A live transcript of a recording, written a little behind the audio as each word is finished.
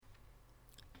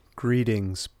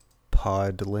Greetings,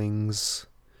 podlings.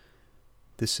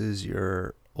 This is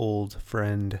your old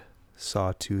friend,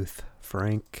 Sawtooth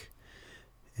Frank.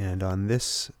 And on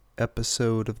this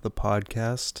episode of the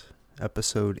podcast,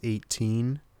 episode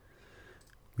 18,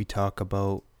 we talk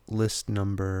about list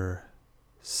number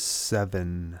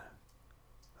 7,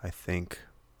 I think,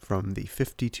 from the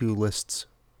 52 lists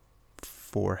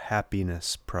for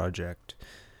happiness project.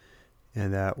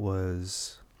 And that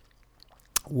was,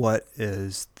 what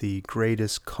is the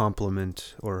greatest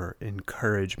compliment or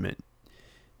encouragement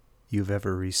you've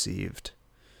ever received?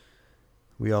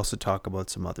 We also talk about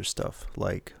some other stuff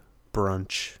like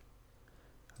Brunch,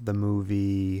 the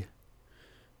movie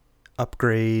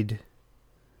Upgrade,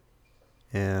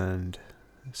 and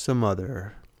some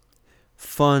other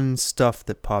fun stuff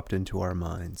that popped into our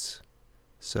minds.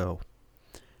 So,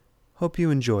 hope you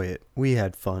enjoy it. We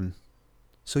had fun,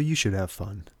 so you should have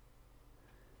fun.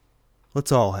 Let's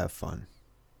all have fun.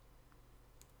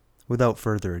 Without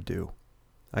further ado,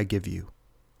 I give you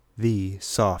the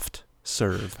Soft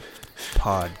Serve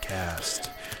Podcast.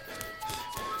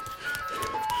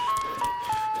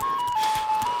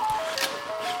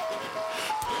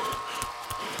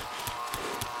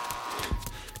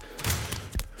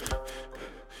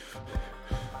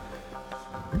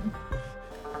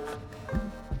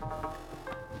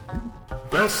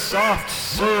 The Soft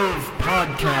Serve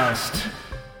Podcast.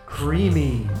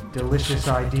 Creamy, delicious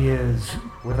ideas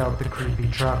without the creepy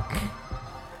truck.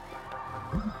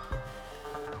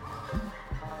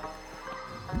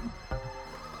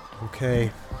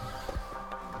 Okay.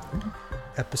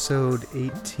 Episode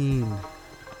 18.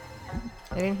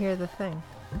 I didn't hear the thing.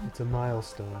 It's a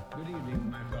milestone. Good evening,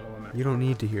 my fellow Americans. You don't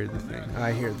need to hear the thing.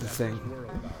 I hear the thing.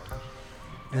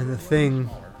 And the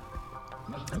thing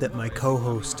that my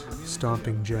co-host,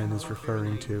 Stomping Jen, is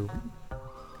referring to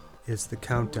is the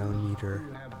countdown meter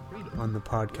on the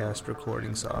podcast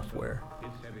recording software.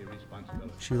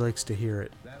 She likes to hear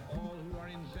it,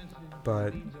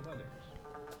 but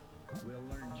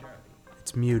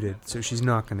it's muted, so she's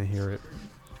not going to hear it.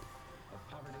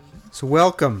 So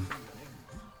welcome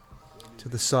to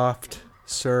the Soft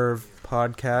Serve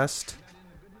Podcast.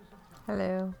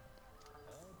 Hello.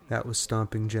 That was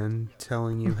Stomping Jen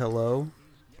telling you hello.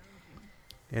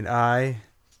 And I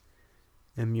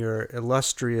am your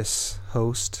illustrious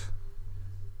host,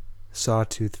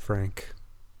 Sawtooth Frank.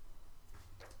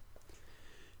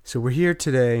 So we're here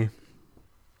today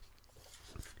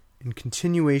in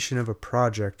continuation of a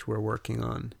project we're working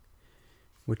on,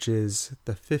 which is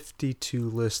the 52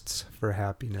 lists for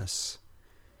happiness.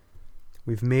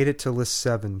 We've made it to list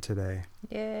 7 today.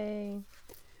 Yay.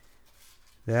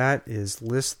 That is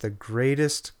list the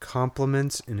greatest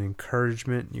compliments and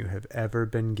encouragement you have ever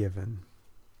been given.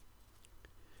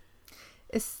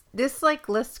 This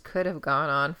list could have gone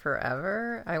on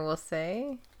forever, I will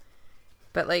say.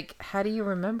 But how do you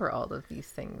remember all of these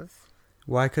things?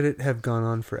 Why could it have gone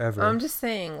on forever? I'm just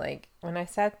saying, when I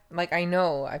sat, I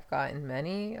know I've gotten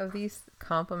many of these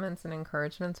compliments and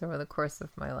encouragements over the course of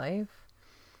my life,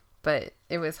 but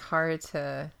it was hard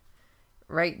to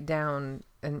write down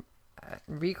and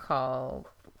recall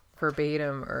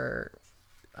verbatim, or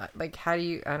how do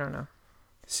you, I don't know.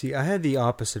 See, I had the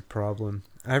opposite problem.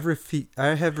 I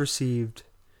have received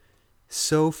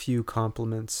so few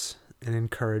compliments and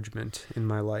encouragement in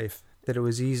my life that it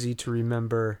was easy to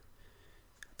remember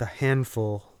the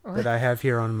handful that I have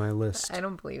here on my list. I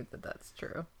don't believe that that's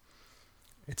true.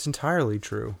 It's entirely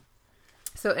true.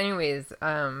 So anyways,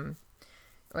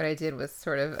 what I did was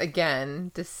sort of,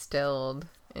 again, distilled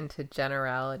into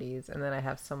generalities, and then I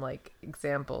have some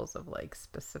examples of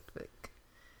specific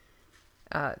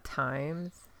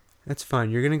times. That's fine.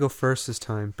 You're going to go first this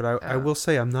time, but I will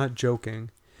say I'm not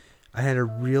joking. I had a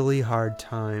really hard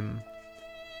time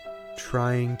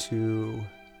trying to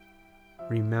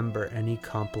remember any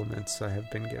compliments I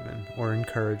have been given or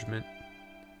encouragement.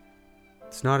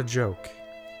 It's not a joke.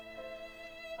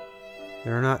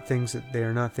 They are not things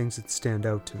that stand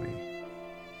out to me.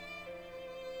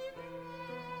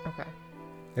 Okay.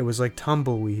 It was like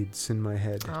tumbleweeds in my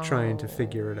head, trying to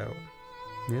figure it out.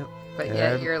 Yep. But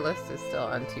yet your list is still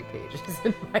on 2 pages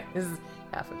and mine is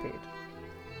half a page.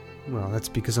 Well, that's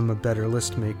because I'm a better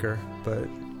list maker, but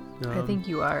I think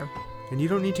you are. And you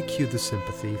don't need to cue the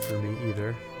sympathy for me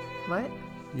either. What?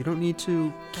 You don't need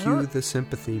to cue the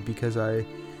sympathy because I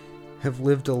have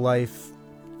lived a life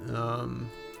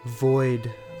void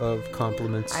of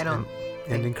compliments and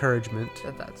encouragement.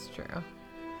 That's true.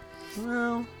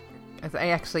 Well,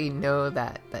 I actually know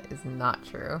that is not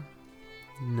true.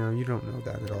 No, you don't know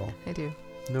that at all. I do.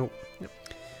 Nope.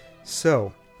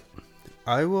 So,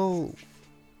 I will,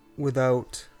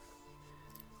 without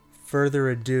further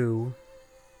ado,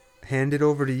 hand it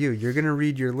over to you. You're going to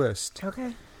read your list.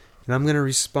 Okay. And I'm going to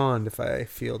respond if I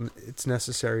feel it's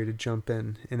necessary to jump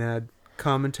in and add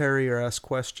commentary or ask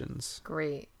questions.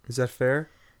 Great. Is that fair?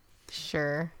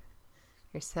 Sure.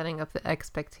 You're setting up the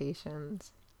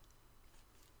expectations.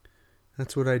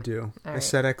 That's what I do. All I right.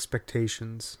 set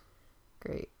expectations.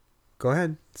 Great. Go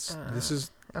ahead. This is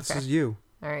you.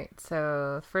 All right.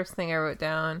 So the first thing I wrote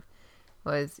down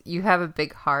was, you have a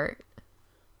big heart.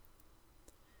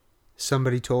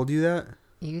 Somebody told you that?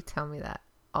 You tell me that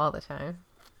all the time.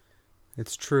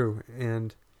 It's true.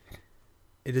 And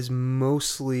it is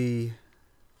most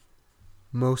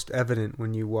evident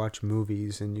when you watch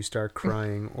movies and you start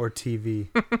crying or TV.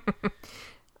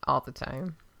 All the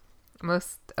time.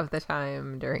 Most of the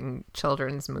time during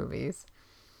children's movies.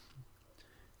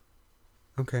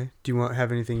 Okay. Do you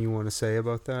have anything you want to say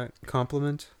about that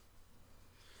compliment?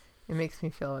 It makes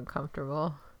me feel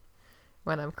uncomfortable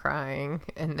when I'm crying,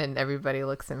 and then everybody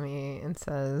looks at me and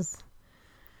says,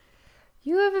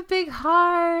 "You have a big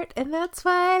heart, and that's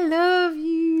why I love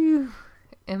you."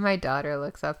 And my daughter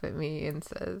looks up at me and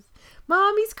says,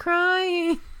 "Mommy's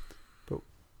crying." But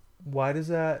why does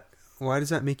that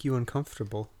make you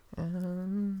uncomfortable? It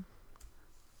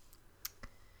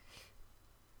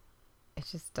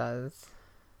just does.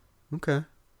 Okay.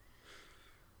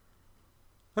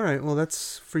 All right. Well,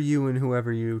 that's for you and whoever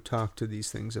you talk to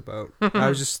these things about. I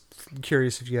was just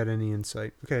curious if you had any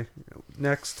insight. Okay.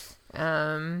 Next.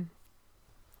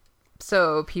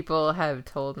 So people have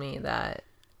told me that,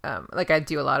 I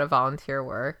do a lot of volunteer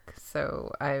work.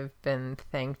 So I've been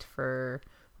thanked for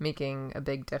making a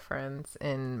big difference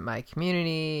in my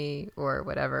community, or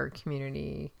whatever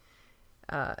community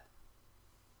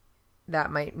that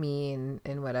might mean,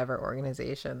 in whatever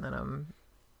organization that I'm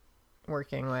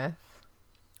working with.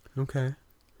 Okay.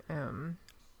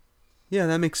 Yeah,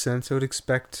 that makes sense. I would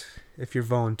expect, if you're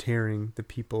volunteering, the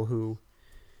people who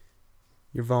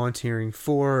you're volunteering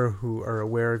for, or who are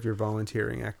aware of your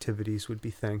volunteering activities, would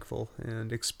be thankful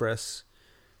and express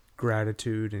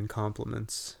gratitude and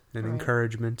compliments and Right.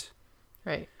 encouragement.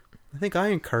 Right. I think I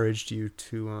encouraged you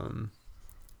to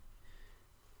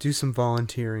do some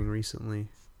volunteering recently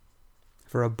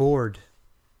for a board.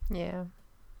 Yeah.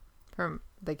 From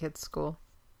the kids' school.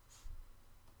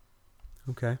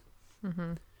 Okay.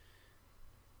 Mm-hmm.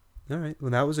 All right.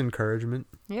 Well, that was encouragement.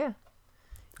 Yeah.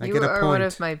 I You get a are point. one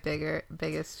of my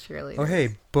biggest cheerleaders. Oh,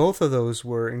 hey, both of those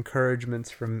were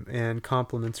encouragements and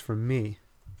compliments from me.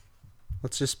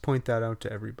 Let's just point that out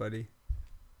to everybody.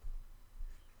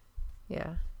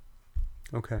 Yeah.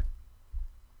 Okay.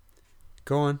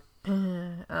 Go on.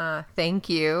 Thank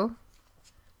you.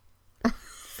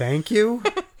 Thank you?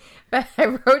 That I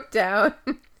wrote down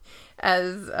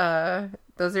as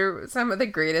those are some of the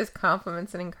greatest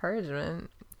compliments and encouragement.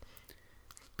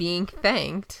 Being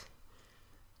thanked.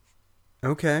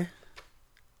 Okay.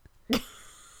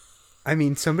 I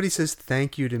mean, somebody says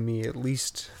thank you to me at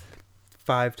least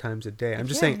 5 times a day. I'm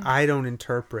just saying I don't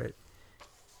interpret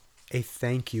a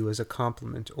thank you as a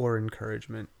compliment or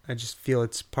encouragement. I just feel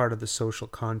it's part of the social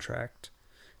contract.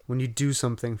 When you do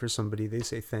something for somebody, they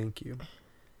say thank you.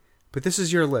 But this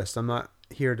is your list. I'm not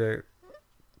here to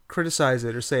criticize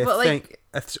it or say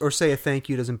a thank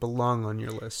you doesn't belong on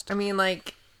your list. I mean,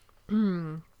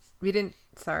 we didn't.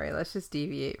 Sorry, let's just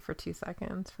deviate for 2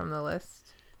 seconds from the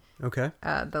list. Okay.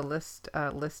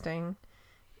 The listing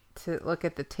to look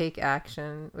at the take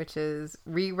action, which is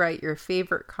rewrite your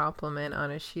favorite compliment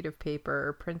on a sheet of paper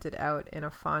or print it out in a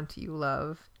font you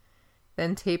love.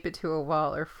 Then tape it to a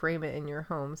wall or frame it in your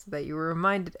home so that you are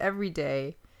reminded every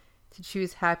day to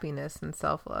choose happiness and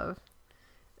self-love.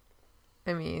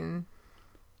 I mean,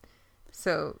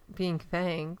 so being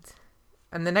thanked.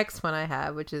 And the next one I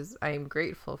have, which is I am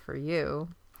grateful for you,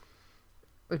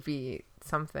 would be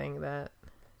something that...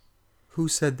 Who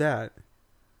said that?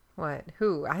 What?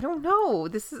 Who? I don't know.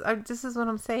 This is what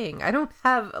I'm saying. I don't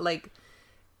have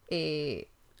a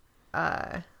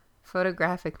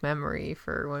photographic memory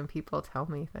for when people tell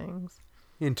me things.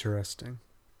 Interesting.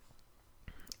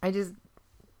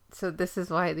 So this is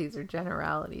why these are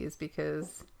generalities,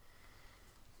 because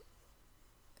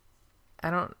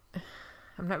I'm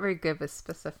not very good with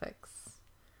specifics.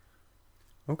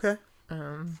 Okay.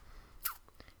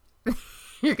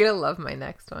 You're gonna love my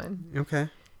next one. Okay.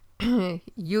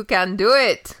 You can do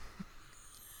it.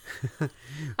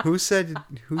 Who said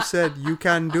you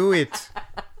can do it?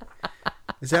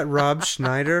 Is that Rob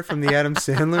Schneider from the Adam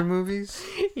Sandler movies?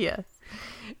 Yes.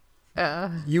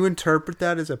 You interpret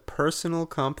that as a personal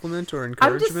compliment or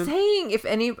encouragement? I'm just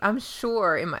saying, I'm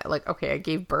sure in my, I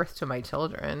gave birth to my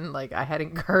children. I had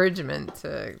encouragement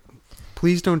to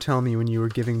Please don't tell me when you were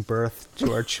giving birth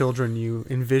to our children, you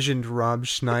envisioned Rob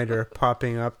Schneider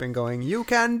popping up and going, "You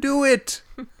can do it!"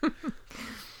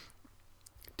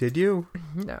 Did you?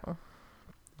 No.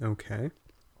 Okay.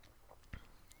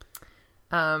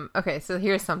 Okay, so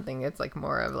here's something. It's like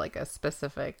more of like a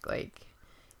specific like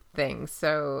thing.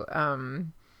 So,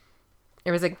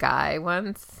 there was a guy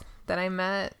once that I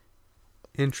met.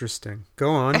 Interesting.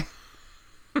 Go on.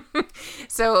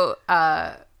 So,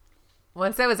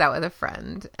 once I was out with a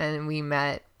friend and we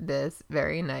met this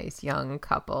very nice young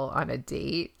couple on a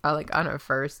date, like on a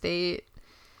first date,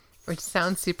 which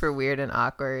sounds super weird and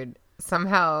awkward.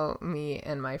 Somehow me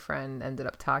and my friend ended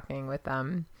up talking with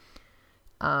them,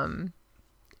 and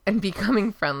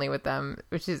becoming friendly with them,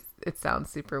 which is, it sounds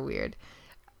super weird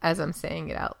as I'm saying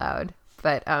it out loud.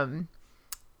 But,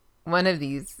 one of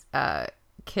these,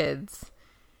 kids,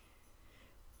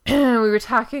 we were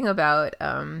talking about,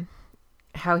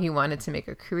 how he wanted to make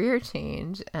a career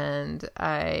change, and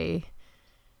I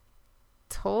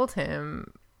told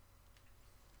him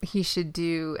he should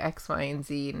do X, Y, and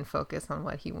Z and focus on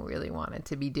what he really wanted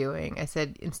to be doing. I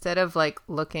said, instead of like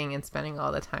looking and spending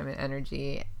all the time and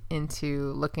energy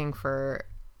into looking for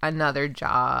another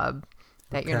job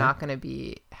that you're not going to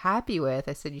be happy with,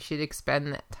 I said you should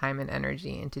expend that time and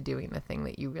energy into doing the thing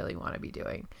that you really want to be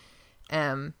doing.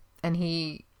 And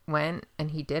he went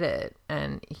and he did it,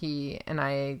 and he and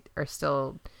I are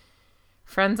still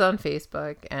friends on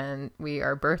Facebook, and we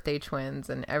are birthday twins,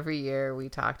 and every year we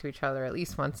talk to each other at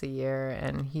least once a year,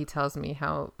 and he tells me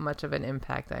how much of an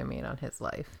impact I made on his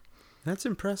life. That's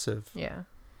impressive. Yeah.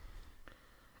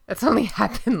 It's only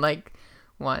happened like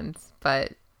once,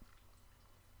 but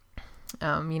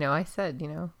you know, I said, you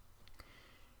know,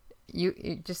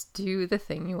 you just do the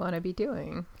thing you want to be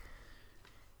doing.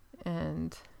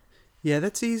 And yeah,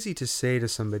 that's easy to say to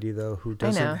somebody, though, who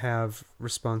doesn't have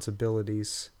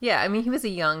responsibilities. Yeah, I mean, he was a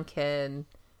young kid,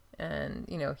 and,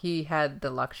 you know, he had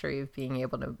the luxury of being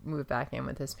able to move back in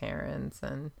with his parents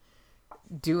and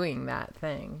doing that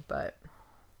thing, but...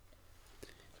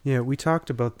 Yeah, we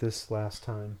talked about this last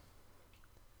time,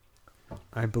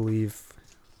 I believe,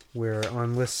 where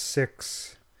on list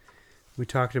 6, we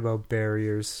talked about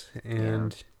barriers,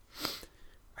 and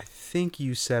I think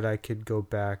you said I could go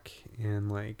back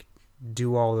and, like,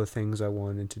 do all the things I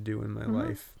wanted to do in my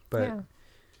life, but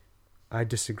I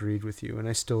disagreed with you, and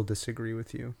I still disagree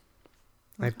with you.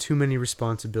 I have too many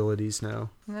responsibilities now.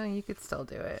 No, you could still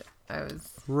do it. I was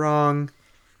wrong.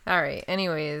 All right.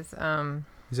 Anyways,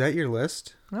 is that your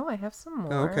list? No, I have some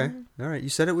more. Oh, okay. All right. You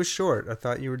said it was short. I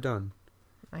thought you were done.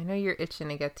 I know you're itching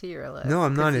to get to your list. No,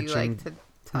 I'm not itching. You like to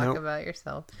talk about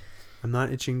yourself. I'm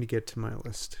not itching to get to my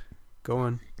list. Go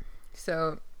on.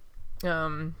 So,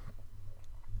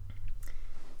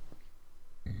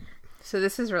 so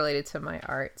this is related to my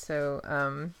art. So,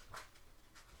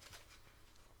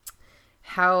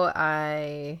 how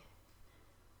I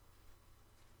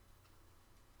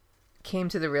came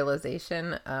to the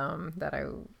realization that I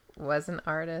was an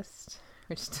artist,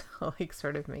 which still like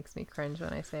sort of makes me cringe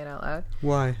when I say it out loud.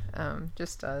 Why?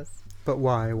 Just does. But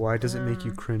why? Why does it make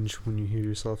you cringe when you hear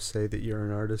yourself say that you're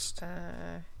an artist?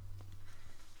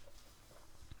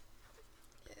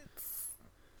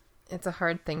 It's a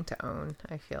hard thing to own,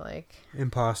 I feel like.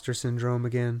 Imposter syndrome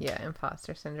again? Yeah,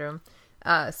 imposter syndrome.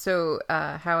 So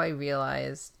how I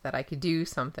realized that I could do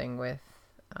something with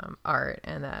art,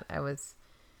 and that I was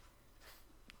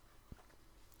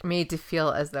made to feel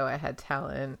as though I had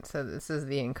talent. So this is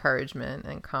the encouragement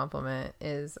and compliment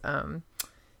is,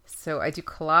 so I do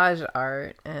collage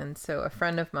art, and so a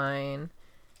friend of mine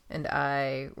and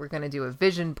I were going to do a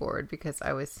vision board because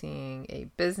I was seeing a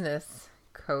business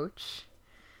coach.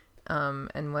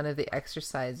 And one of the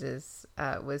exercises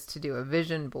was to do a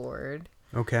vision board.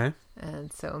 Okay.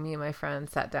 And so me and my friend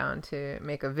sat down to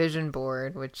make a vision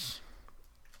board, which,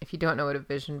 if you don't know what a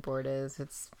vision board is,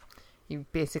 it's you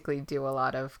basically do a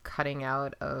lot of cutting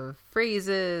out of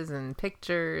phrases and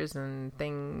pictures and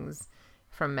things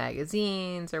from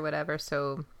magazines or whatever.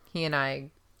 So he and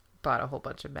I bought a whole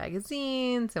bunch of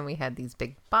magazines, and we had these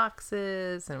big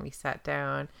boxes, and we sat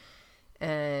down,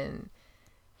 and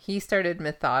he started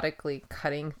methodically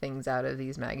cutting things out of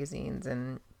these magazines,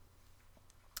 and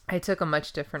I took a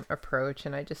much different approach,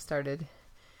 and I just started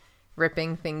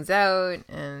ripping things out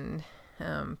and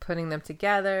putting them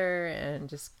together and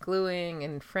just gluing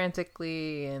and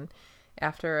frantically. And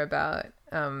after about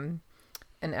an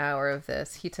hour of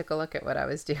this, he took a look at what I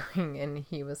was doing, and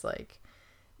he was like,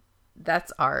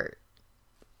 "That's art."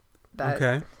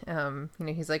 Okay. You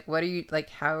know, he's like, "What are you like?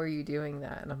 How are you doing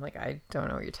that?" And I'm like, "I don't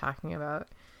know what you're talking about."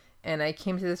 And I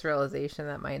came to this realization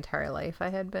that my entire life I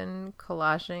had been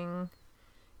collaging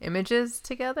images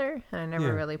together, and I never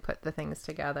Yeah. really put the things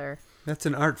together. That's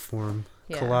an art form.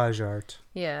 Yeah. Collage art.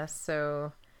 Yeah,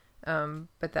 so,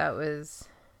 but that was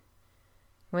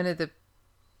one of the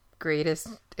greatest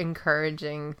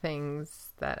encouraging things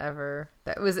that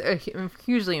was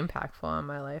hugely impactful on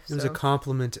my life. It was a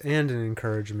compliment and an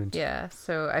encouragement. Yeah,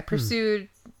 so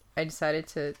I decided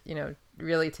to,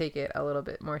 really take it a little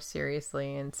bit more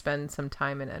seriously and spend some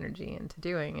time and energy into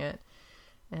doing it.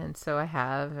 And so I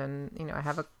have, and, I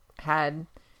had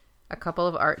a couple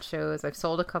of art shows. I've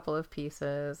sold a couple of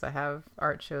pieces. I have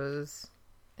art shows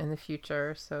in the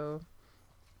future. So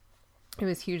it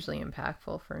was hugely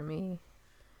impactful for me.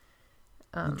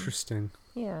 Interesting.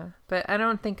 Yeah, but I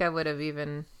don't think I would have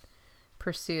even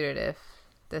pursued it if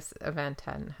this event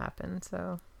hadn't happened.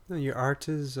 So No, your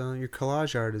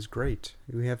collage art is great.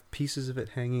 We have pieces of it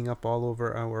hanging up all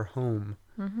over our home.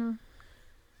 Mm-hmm.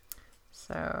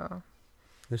 So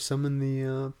There's some in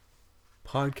the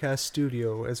podcast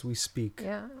studio as we speak.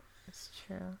 yeah, it's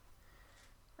true.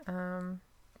 All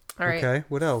right. Okay,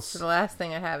 what else? So the last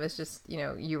thing I have is just,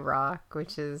 You Rock,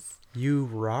 which is... You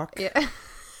rock? Yeah.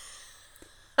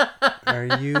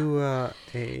 Are you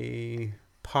a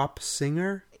pop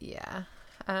singer? Yeah.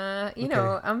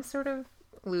 I'm sort of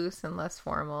loose and less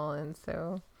formal, and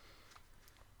so...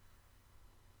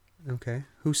 Okay.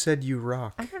 Who said you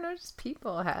rock? I don't know, just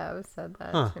people have said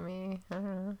that to me. I don't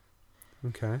know.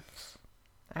 Okay.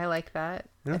 I like that.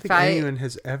 I don't think anyone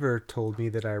has ever told me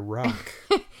that I rock.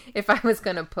 If I was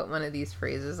going to put one of these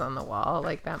phrases on the wall,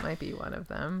 that might be one of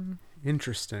them.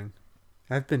 Interesting.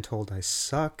 I've been told I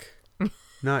suck,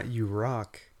 not you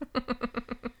rock.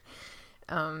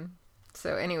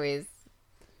 So anyways,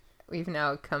 we've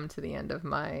now come to the end of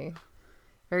my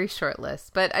very short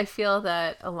list. But I feel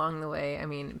that along the way, it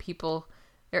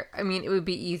would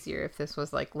be easier if this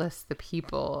was list the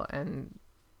people and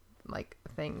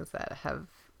things that have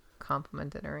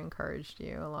complimented or encouraged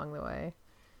you along the way.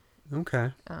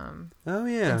 Okay. Oh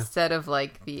yeah. Instead of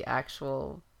the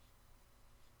actual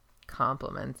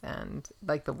compliments and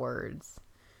the words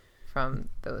from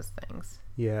those things.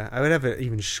 Yeah, I would have an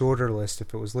even shorter list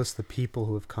if it was list the people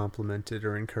who have complimented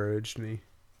or encouraged me.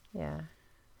 Yeah.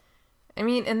 And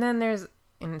then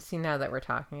now that we're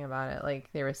talking about it,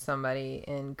 there was somebody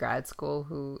in grad school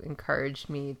who encouraged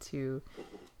me to,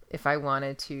 if I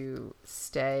wanted to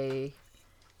stay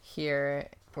here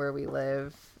where we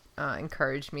live,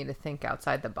 encouraged me to think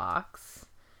outside the box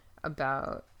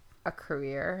about a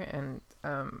career. And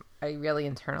I really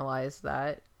internalized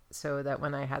that, so that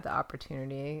when I had the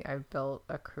opportunity, I built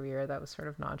a career that was sort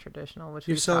of non-traditional, which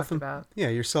we've talked about. Yeah,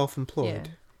 you're self-employed.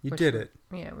 Yeah, you did it.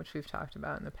 Yeah, which we've talked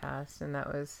about in the past, and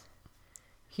that was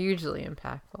hugely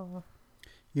impactful.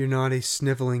 You're not a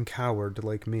sniveling coward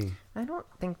like me. I don't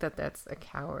think that that's a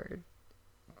cowardice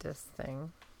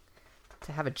thing.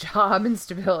 To have a job and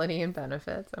stability and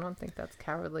benefits. I don't think that's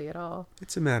cowardly at all.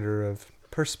 It's a matter of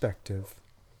perspective.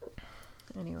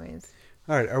 Anyways.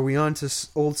 All right, are we on to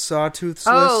old Sawtooth's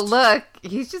list? Oh, look.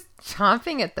 He's just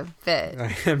chomping at the bit.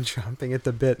 I am chomping at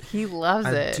the bit. He loves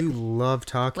it. I do love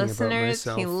talking about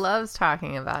myself. He loves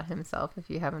talking about himself, if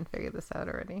you haven't figured this out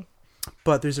already.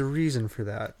 But there's a reason for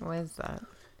that. What is that?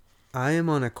 I am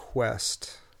on a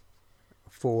quest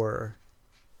for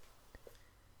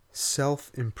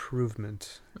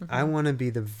self-improvement. Mm-hmm. I want to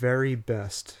be the very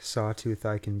best Sawtooth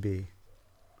I can be.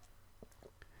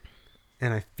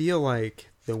 And I feel like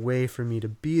the way for me to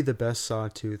be the best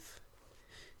Sawtooth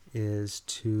is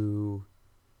to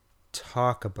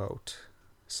talk about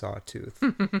Sawtooth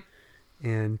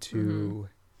and to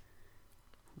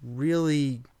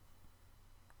really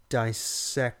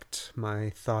dissect my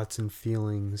thoughts and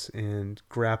feelings and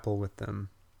grapple with them.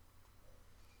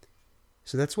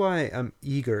 So that's why I'm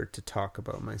eager to talk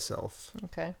about myself.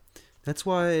 Okay. That's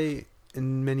why,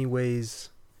 in many ways,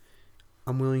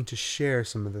 I'm willing to share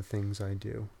some of the things I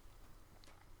do.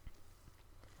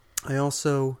 I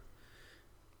also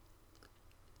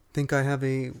think I have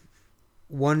a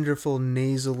wonderful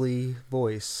nasally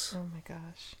voice. Oh my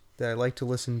gosh. That I like to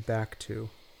listen back to.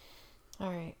 All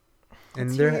right.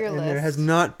 And there has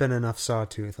not been enough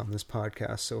Sawtooth on this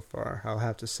podcast so far, I'll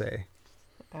have to say.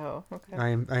 Oh, okay. I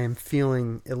am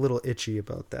feeling a little itchy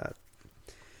about that.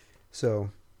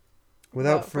 So,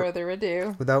 without further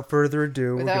ado,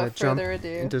 we're going to jump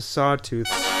into Sawtooth.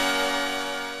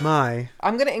 I'm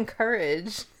going to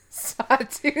encourage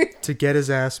Sawtooth to get his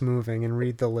ass moving and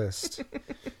read the list.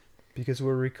 Because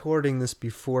we're recording this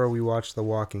before we watch The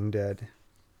Walking Dead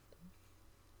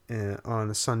on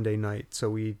a Sunday night, so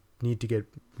we need to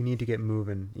get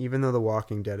moving. Even though The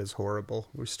Walking Dead is horrible,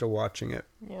 we're still watching it.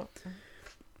 Yep.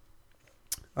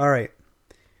 All right.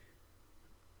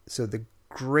 So the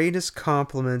greatest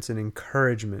compliments and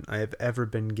encouragement I have ever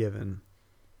been given.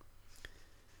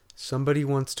 Somebody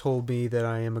once told me that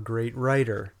I am a great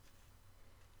writer.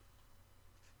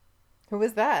 Who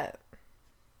was that?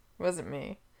 It wasn't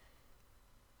me.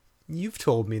 You've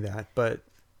told me that, but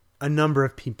a number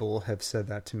of people have said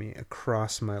that to me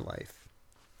across my life.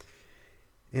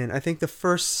 And I think the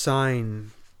first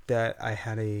sign that I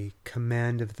had a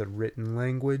command of the written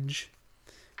language,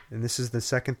 and this is the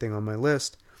second thing on my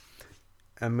list,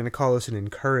 I'm going to call this an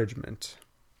encouragement,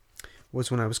 was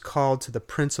when I was called to the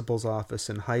principal's office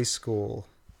in high school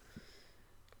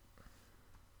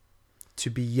to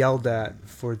be yelled at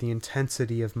for the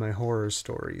intensity of my horror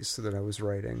stories that I was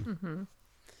writing. Mm-hmm.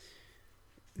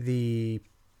 The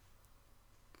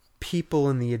people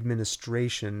in the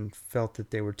administration felt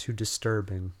that they were too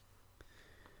disturbing.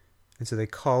 And so they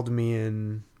called me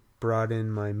in, brought in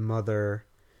my mother,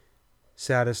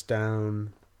 sat us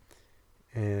down,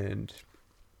 and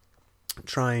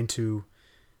trying to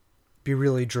be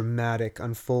really dramatic,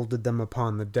 unfolded them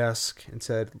upon the desk and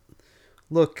said,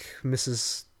 "Look,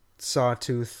 Mrs.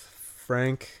 Sawtooth,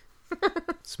 Frank's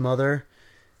mother,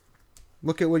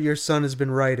 look at what your son has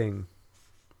been writing."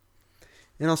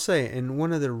 And I'll say, in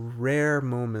one of the rare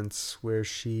moments where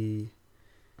she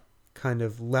kind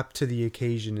of leapt to the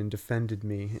occasion and defended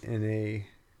me in a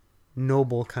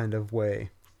noble kind of way,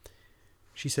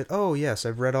 she said, "Oh, yes,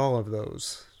 I've read all of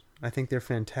those. I think they're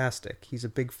fantastic. He's a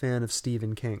big fan of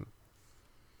Stephen King."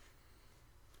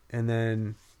 And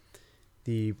then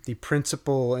the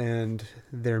principal and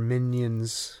their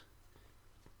minions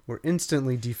were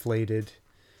instantly deflated,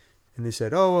 and they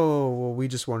said, "Oh, well, we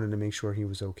just wanted to make sure he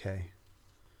was okay."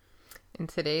 In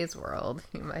today's world,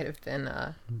 you might have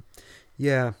been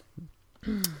Yeah.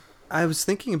 I was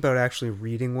thinking about actually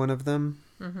reading one of them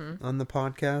on the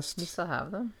podcast. You still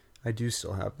have them? I do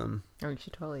still have them. Oh, you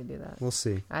should totally do that. We'll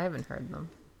see. I haven't heard them.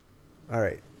 All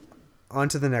right. On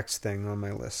to the next thing on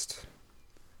my list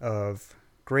of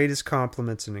greatest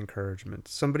compliments and encouragement.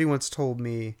 Somebody once told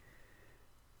me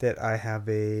that I have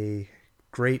a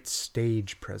great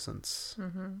stage presence.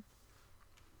 Mm-hmm.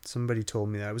 Somebody told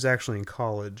me that. I was actually in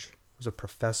college. It was a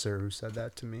professor who said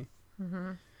that to me.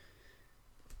 Mm-hmm.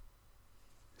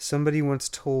 Somebody once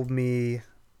told me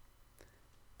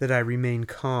that I remain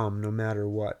calm no matter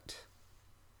what,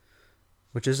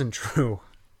 which isn't true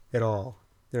at all.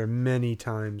 There are many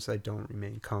times I don't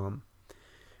remain calm.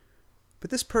 But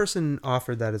this person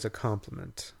offered that as a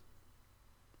compliment.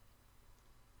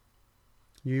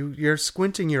 You're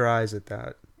squinting your eyes at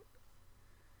that.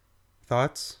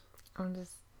 Thoughts? I'm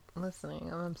just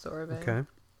listening. I'm absorbing. Okay.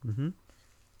 Mm-hmm.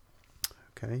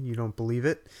 Okay, you don't believe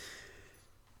it?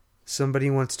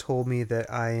 Somebody once told me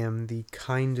that I am the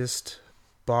kindest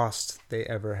boss they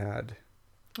ever had.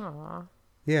 Aw,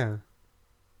 Yeah.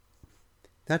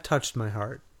 That touched my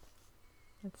heart.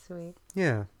 that's sweet.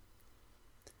 Yeah.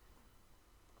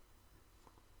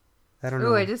 I don't know.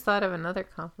 Oh, I just thought of another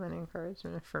compliment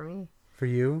encouragement for me. For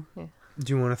you? Yeah.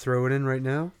 Do you want to throw it in right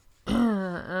now?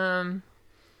 I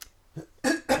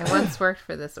once worked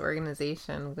for this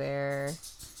organization where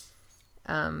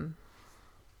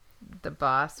the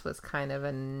boss was kind of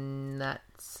a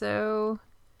nutso.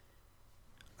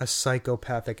 A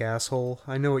psychopathic asshole.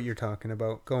 I know what you're talking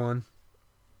about. Go on.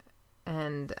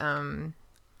 And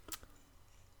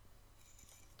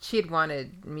she had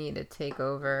wanted me to take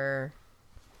over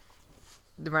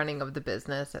the running of the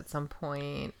business at some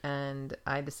point, and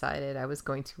I decided I was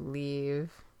going to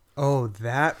leave. Oh,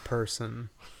 that person.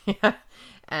 Yeah.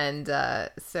 And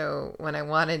so when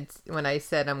I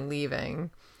said I'm leaving,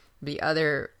 the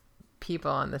other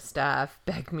people on the staff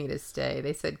begged me to stay.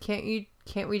 They said, can't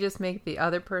we just make the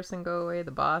other person go away,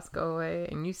 the boss go away,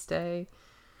 and you stay?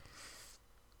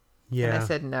 Yeah. And I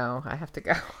said, no, I have to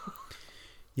go.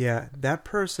 Yeah, that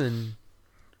person,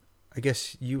 I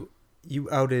guess you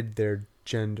outed their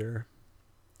gender.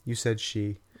 You said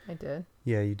she. I did.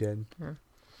 Yeah, you did.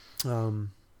 Yeah.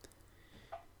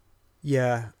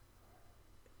 Yeah.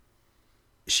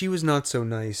 She was not so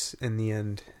nice in the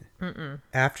end. Mm-mm.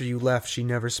 After you left, she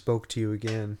never spoke to you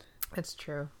again. It's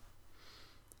true.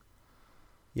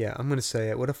 Yeah, I'm going to say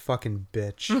it. What a fucking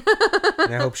bitch.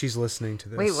 And I hope she's listening to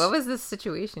this. Wait, what was this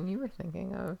situation you were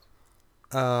thinking of?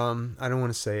 I don't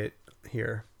want to say it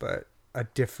here, but a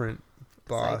different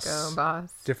boss. Psycho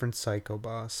boss. Different psycho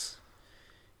boss.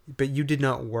 But you did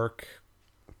not work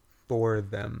for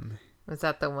them. Was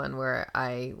that the one where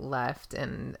I left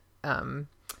and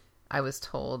I was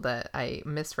told that I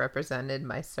misrepresented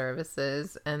my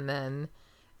services, and then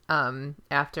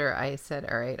after I said,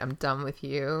 all right, I'm done with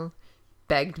you,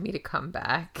 begged me to come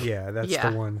back? Yeah, that's Yeah.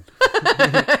 the one.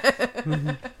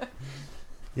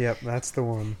 Yep, that's the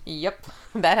one. Yep,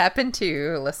 that happened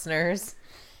too, listeners.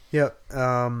 Yep.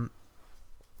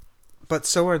 But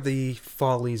so are the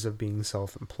follies of being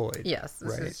self-employed. Yes,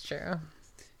 this right? is true.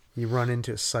 You run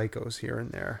into psychos here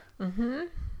and there. Mm-hmm.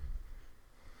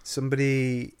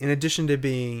 Somebody, in addition to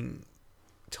being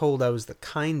told I was the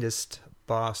kindest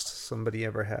boss somebody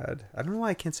ever had. I don't know why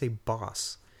I can't say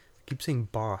boss. I keep saying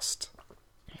bossed.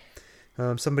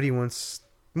 Somebody once,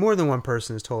 more than one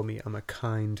person has told me I'm a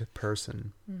kind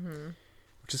person. Mm-hmm.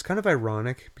 Which is kind of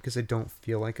ironic because I don't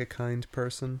feel like a kind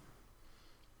person.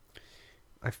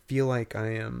 I feel like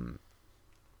I am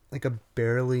like a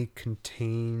barely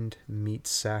contained meat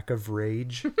sack of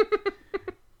rage.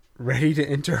 Ready to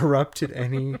interrupt at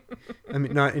any... I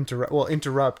mean, not interrupt... Well,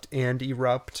 interrupt and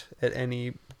erupt at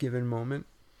any given moment.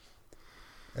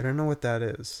 I don't know what that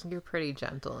is. You're pretty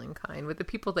gentle and kind with the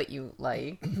people that you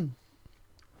like.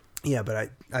 Yeah, but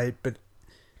but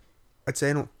I'd say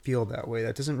I don't feel that way.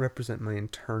 That doesn't represent my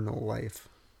internal life.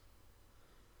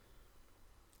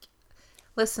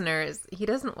 Listeners, he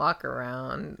doesn't walk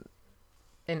around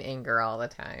in anger all the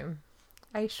time.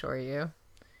 I assure you.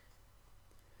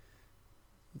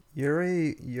 You're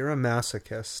a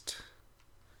masochist.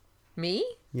 Me?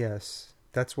 Yes,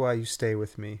 that's why you stay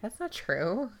with me. That's not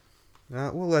true.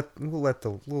 We'll let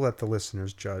the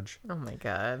listeners judge. Oh my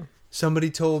god. Somebody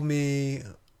told me.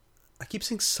 I keep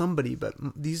saying somebody, but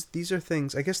these are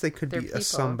things. I guess they could They're be people. a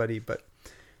somebody, but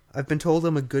I've been told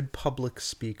I'm a good public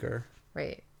speaker.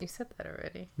 Wait, you said that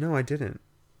already. No, I didn't.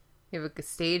 You have a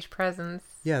stage presence.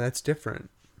 Yeah, that's different.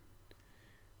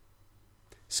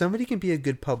 Somebody can be a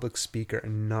good public speaker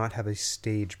and not have a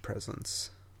stage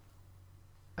presence.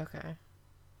 Okay.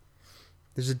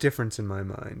 There's a difference in my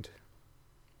mind.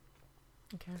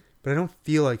 Okay. But I don't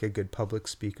feel like a good public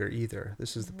speaker either.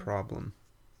 This is the problem.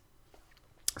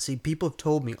 See, people have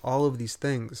told me all of these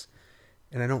things,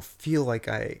 and I don't feel like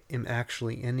I am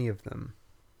actually any of them.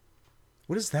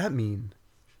 What does that mean?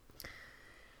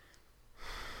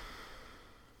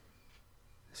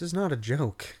 This is not a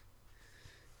joke.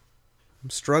 I'm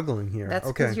struggling here. That's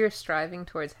okay. because you're striving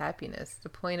towards happiness. The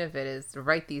point of it is to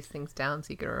write these things down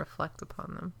so you can reflect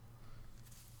upon them.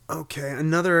 Okay,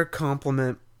 another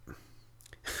compliment.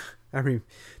 I mean,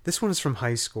 this one is from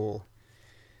high school.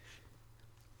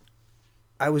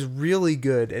 I was really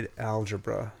good at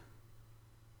algebra.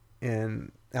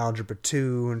 And algebra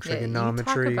 2 and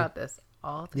trigonometry. Yeah, you talk about this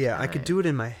all the time. Yeah, I could do it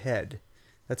in my head.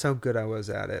 That's how good I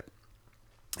was at it.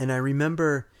 And I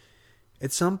remember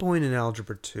at some point in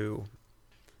algebra 2,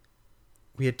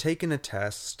 we had taken a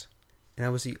test, and I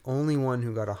was the only one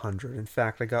who got 100. In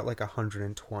fact, I got like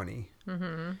 120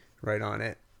 right on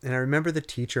it. And I remember the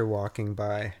teacher walking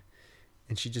by,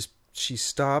 and she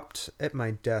stopped at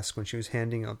my desk when she was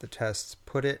handing out the tests,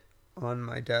 put it on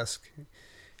my desk,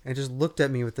 and just looked at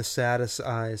me with the saddest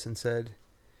eyes and said,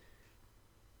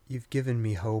 "You've given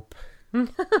me hope.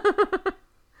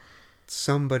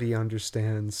 Somebody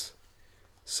understands.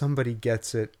 Somebody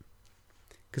gets it."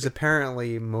 Because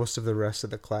apparently most of the rest of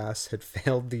the class had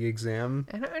failed the exam.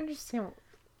 I don't understand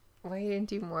why you didn't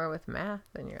do more with math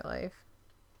in your life.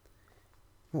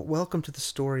 Well, welcome to the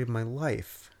story of my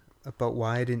life about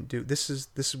why I didn't do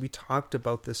this. We talked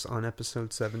about this on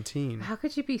episode 17. How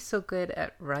could you be so good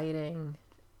at writing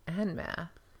and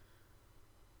math?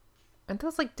 Aren't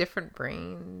those like different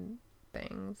brain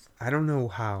things? I don't know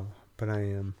how, but I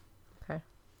am. Okay.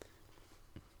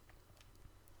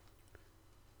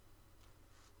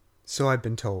 So I've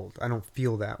been told. I don't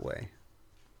feel that way.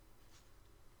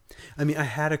 I mean, I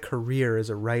had a career as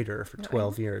a writer for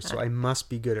 12 years, so I must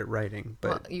be good at writing. But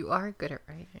well, you are good at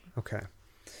writing. Okay.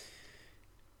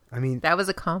 I mean... That was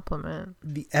a compliment.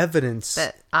 The evidence...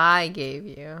 That I gave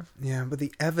you. Yeah, but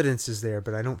the evidence is there,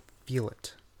 but I don't feel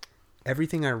it.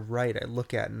 Everything I write, I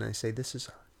look at and I say, this is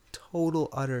total,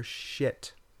 utter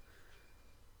shit.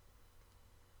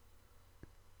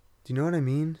 Do you know what I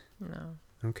mean? No.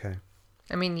 Okay.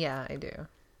 I mean, yeah, I do.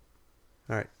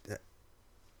 All right.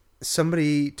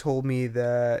 Somebody told me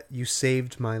that you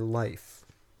saved my life.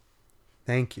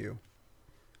 Thank you.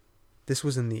 This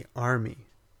was in the Army.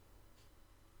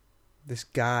 This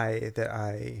guy that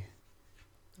I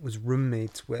was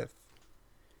roommates with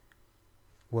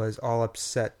was all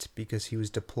upset because he was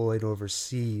deployed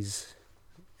overseas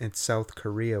in South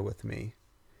Korea with me.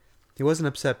 He wasn't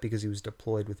upset because he was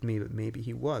deployed with me, but maybe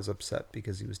he was upset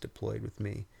because he was deployed with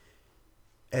me.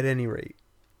 At any rate,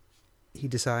 he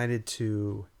decided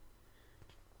to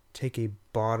take a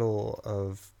bottle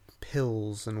of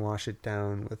pills and wash it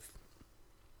down with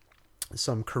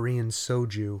some Korean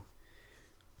soju,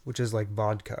 which is like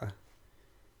vodka.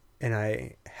 And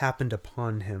I happened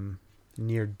upon him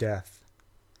near death.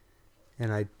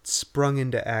 And I sprung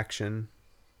into action,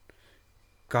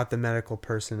 got the medical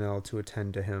personnel to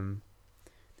attend to him.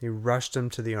 They rushed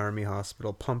him to the army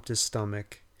hospital, pumped his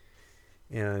stomach,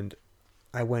 and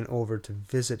I went over to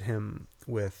visit him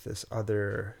with this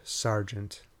other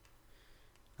sergeant.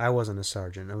 I wasn't a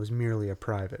sergeant, I was merely a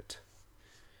private.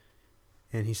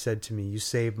 And he said to me, "You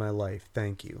saved my life,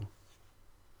 thank you."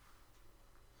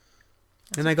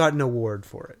 And I got an award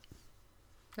for it.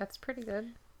 That's pretty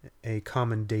good. A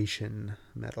commendation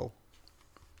medal.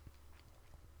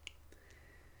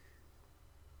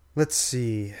 Let's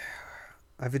see.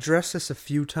 I've addressed this a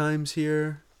few times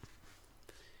here.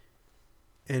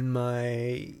 In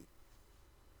my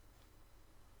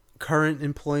current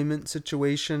employment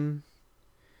situation,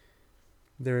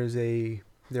 there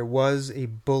was a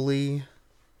bully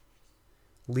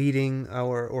leading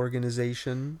our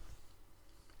organization,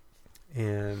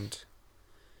 and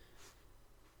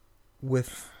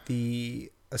with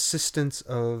the assistance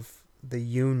of the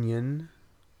union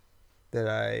that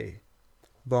I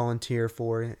volunteer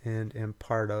for and am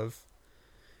part of,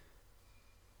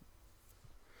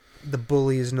 the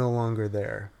bully is no longer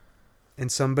there.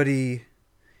 And somebody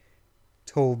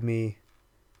told me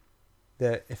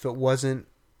that if it wasn't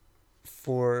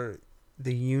for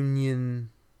the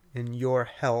union and your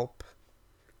help,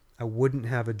 I wouldn't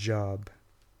have a job.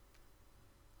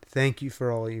 Thank you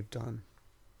for all you've done.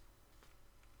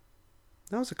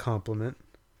 That was a compliment.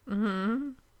 Mm-hmm.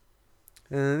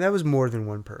 And that was more than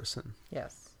one person.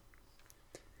 Yes.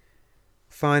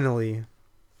 Finally,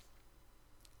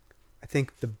 I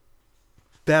think the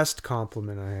best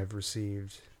compliment I have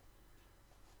received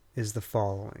is the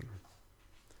following.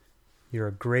 You're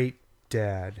a great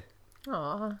dad.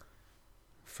 Aw.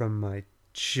 From my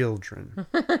children.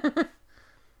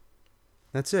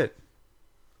 That's it.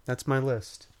 That's my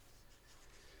list.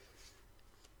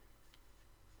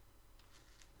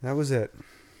 That was it.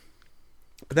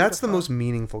 But that's the most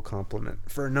meaningful compliment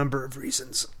for a number of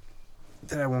reasons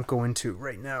that I won't go into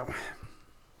right now.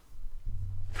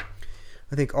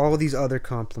 I think all of these other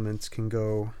compliments can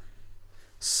go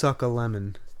suck a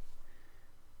lemon.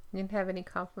 You didn't have any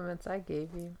compliments I gave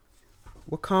you.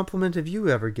 What compliment have you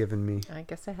ever given me? I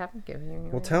guess I haven't given you any.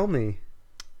 Well, tell me.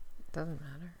 It doesn't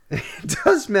matter. It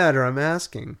does matter, I'm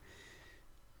asking.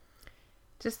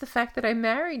 Just the fact that I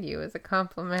married you is a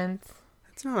compliment.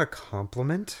 That's not a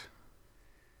compliment.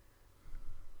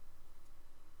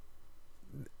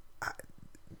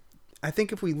 I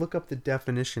think if we look up the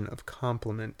definition of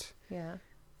compliment, Yeah.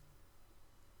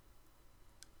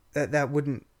 that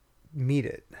wouldn't meet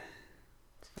it.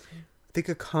 I think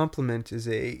a compliment is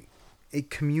a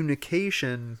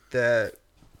communication that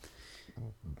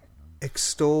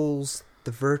extols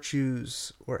the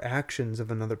virtues or actions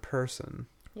of another person.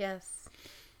 Yes.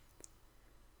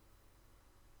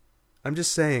 I'm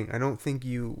just saying, I don't think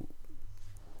you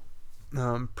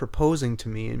proposing to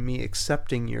me and me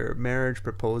accepting your marriage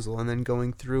proposal and then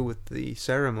going through with the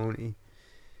ceremony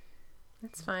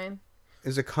That's fine.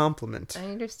 is a compliment.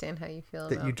 I understand how you feel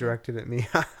that about you directed at me.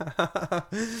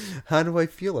 How do I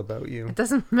feel about you? It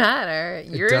doesn't matter.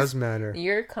 It does matter.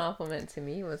 Your compliment to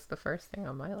me was the first thing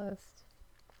on my list.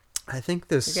 I think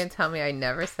this... You're going to tell me I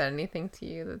never said anything to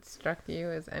you that struck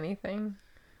you as anything?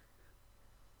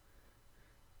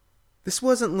 This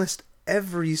wasn't list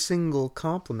every single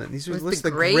compliment. These were It was list the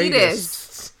the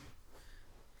greatest.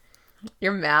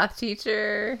 Your math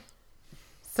teacher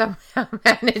somehow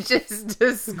manages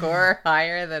to score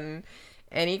higher than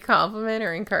any compliment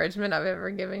or encouragement I've ever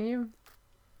given you.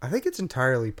 I think it's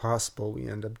entirely possible we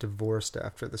end up divorced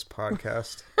after this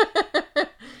podcast.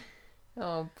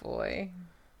 Oh boy.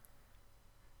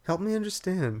 Help me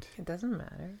understand. It doesn't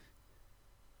matter.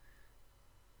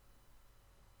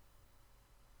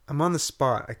 I'm on the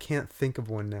spot. I can't think of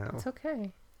one now. It's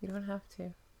okay. You don't have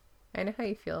to. I know how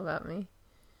you feel about me.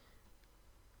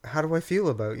 How do I feel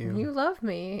about you? You love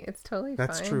me. It's totally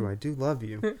That's fine. true. I do love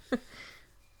you.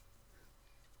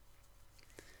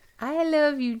 I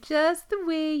love you just the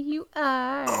way you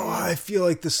are. Oh, I feel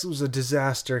like this was a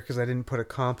disaster because I didn't put a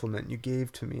compliment you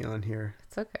gave to me on here.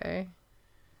 It's okay.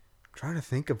 I'm trying to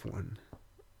think of one.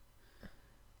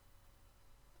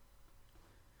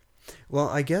 Well,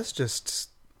 I guess just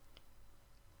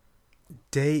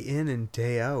day in and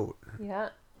day out. Yeah.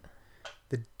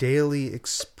 The daily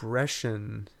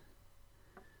expression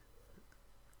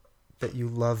that you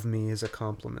love me is a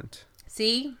compliment.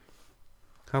 See?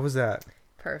 How was that?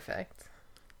 Perfect.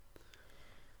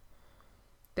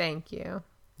 Thank you.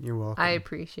 You're welcome. I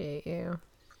appreciate you.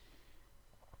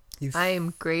 I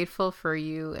am grateful for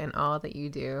you and all that you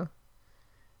do.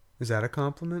 Is that a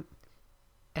compliment?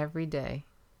 Every day.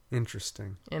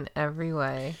 Interesting. In every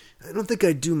way. I don't think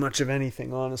I do much of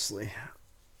anything, honestly.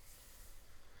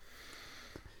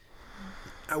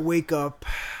 I wake up,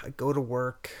 I go to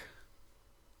work,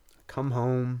 I come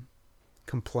home,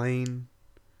 complain,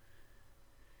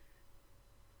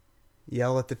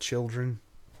 yell at the children,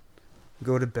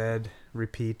 go to bed,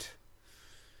 repeat.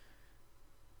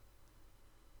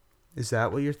 Is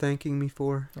that what you're thanking me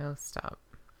for? Oh, stop.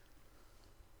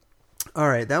 All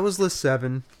right, that was list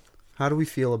 7. How do we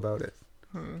feel about it?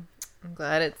 I'm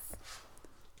glad it's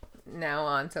now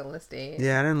on to list 8.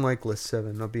 Yeah, I didn't like list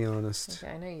 7, I'll be honest.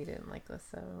 Okay, I know you didn't like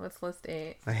list 7. What's list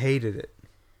 8? I hated it.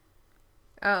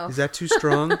 Oh. Is that too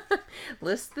strong?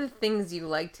 List the things you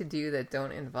like to do that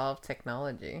don't involve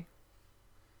technology.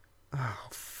 Oh,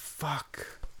 fuck.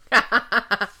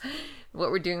 What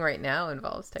we're doing right now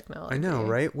involves technology. I know,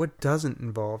 right? What doesn't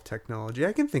involve technology?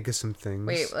 I can think of some things.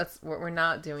 Wait, we're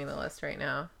not doing the list right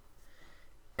now.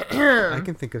 I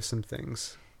can think of some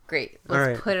things. Great.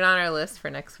 Let's put it on our list for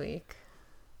next week.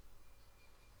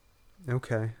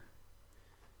 Okay.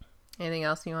 Anything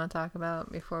else you want to talk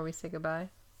about before we say goodbye?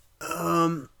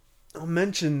 I'll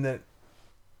mention that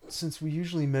since we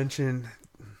usually mention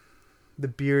the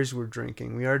beers we're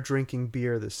drinking, we are drinking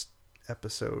beer this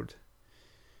episode.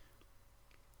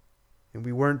 And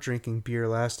we weren't drinking beer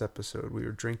last episode. We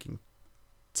were drinking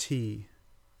tea,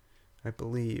 I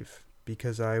believe,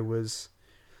 because I was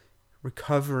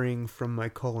recovering from my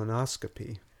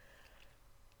colonoscopy.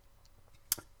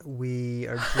 We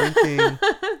are drinking...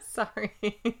 Sorry.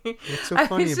 What's so funny about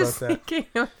that? I was just thinking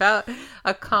about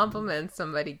a compliment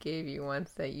somebody gave you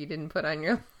once that you didn't put on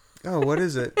your... Oh, what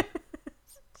is it?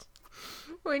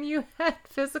 When you had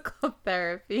physical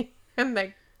therapy and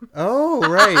like... Oh,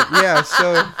 right. Yeah,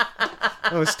 so...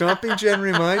 Oh, Stomping Jen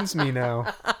reminds me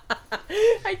now.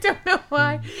 I don't know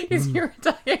why, because you were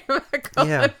talking about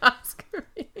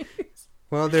colonoscopies.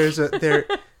 Well, there's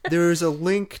a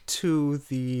link to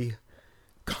the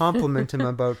compliment I'm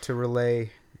about to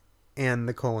relay and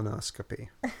the colonoscopy.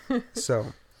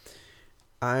 So,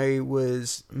 I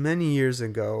was many years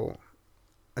ago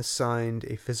assigned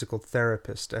a physical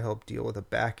therapist to help deal with a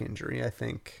back injury, I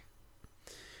think.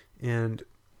 And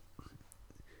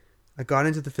I got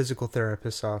into the physical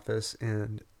therapist's office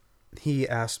and he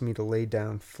asked me to lay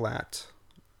down flat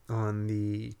on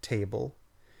the table.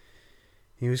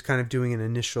 He was kind of doing an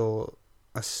initial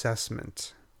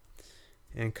assessment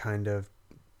and kind of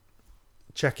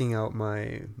checking out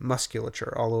my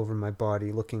musculature all over my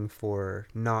body, looking for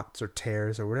knots or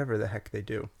tears or whatever the heck they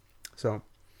do. So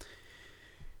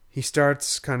he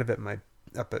starts kind of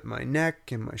up at my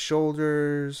neck and my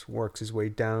shoulders, works his way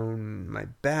down my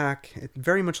back. It's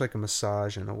very much like a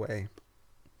massage in a way,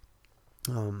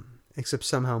 except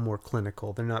somehow more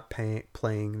clinical. They're not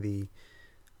playing the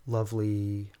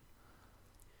lovely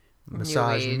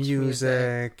massage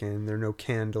music, and there are no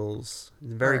candles.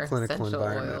 It's a very clinical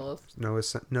environment. Oils.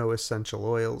 No essential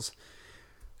oils.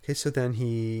 Okay, so then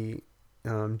he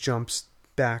jumps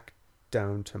back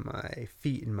down to my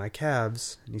feet and my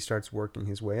calves, and he starts working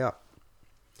his way up.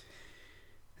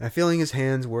 And I'm feeling his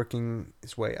hands working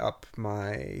his way up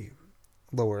my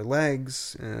lower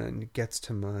legs, and gets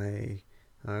to my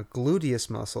gluteus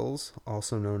muscles,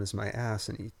 also known as my ass,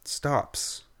 and he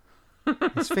stops.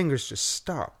 His fingers just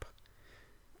stop.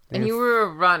 And you were a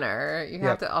runner. You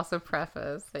have to also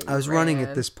preface that you I was running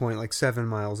at this point like 7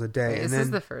 miles a day. Wait, this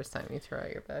is the first time you throw out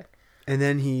your back. And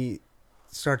then he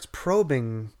starts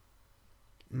probing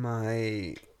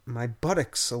my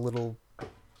buttocks a little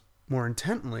more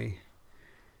intently.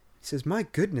 He says, "My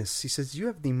goodness," he says, "you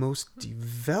have the most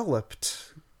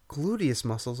developed gluteus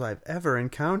muscles I've ever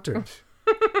encountered."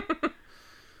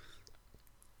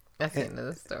 That's the end of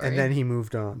the story. And then he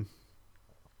moved on.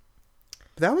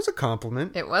 But that was a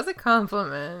compliment. It was a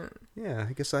compliment. Yeah,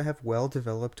 I guess I have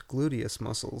well-developed gluteus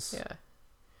muscles. Yeah.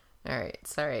 All right.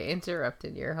 Sorry, I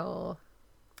interrupted your whole...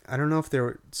 I don't know if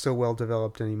they're so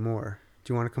well-developed anymore.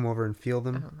 Do you want to come over and feel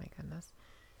them? Oh, my goodness.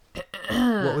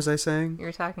 What was I saying? You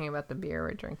were talking about the beer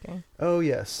we're drinking. Oh,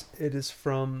 yes. It is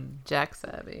from... Jack's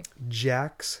Abbey.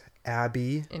 Jack's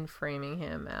Abbey. In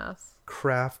Framingham, Mass.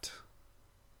 Craft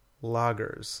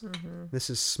lagers. Mm-hmm. This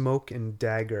is Smoke and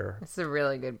Dagger. It's a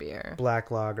really good beer. Black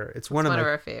lager. It's one of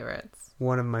our favorites.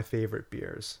 One of my favorite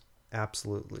beers.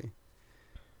 Absolutely.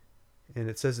 And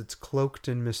it says it's cloaked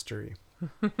in mystery.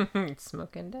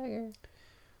 Smoke and Dagger.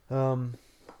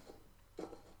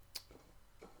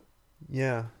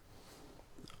 Yeah.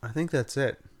 I think that's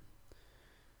it.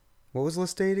 What was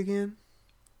list 8 again?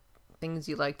 Things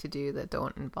you like to do that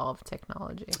don't involve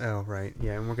technology. Oh, right.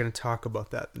 Yeah, and we're going to talk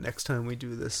about that the next time we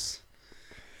do this.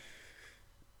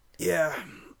 Yeah.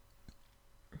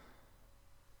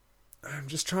 I'm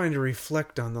just trying to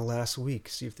reflect on the last week,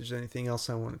 see if there's anything else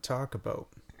I want to talk about.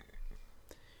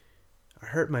 I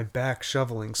hurt my back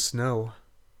shoveling snow.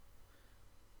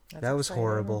 That was exciting.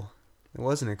 horrible. It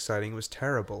wasn't exciting, it was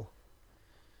terrible.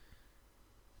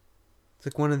 It's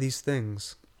like one of these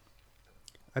things.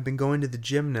 I've been going to the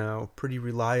gym now pretty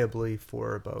reliably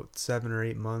for about 7 or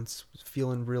 8 months.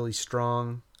 Feeling really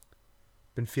strong.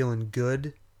 Been feeling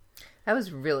good. That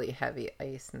was really heavy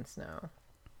ice and snow.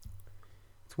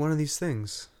 It's one of these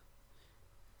things.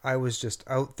 I was just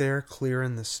out there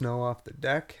clearing the snow off the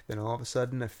deck. Then all of a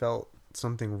sudden I felt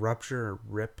something rupture or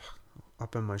rip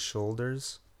up in my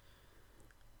shoulders.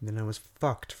 And then I was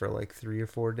fucked for like 3 or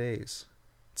 4 days.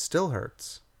 It still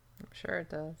hurts. I'm sure it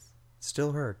does. It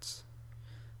still hurts.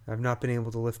 I've not been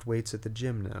able to lift weights at the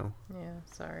gym now. Yeah,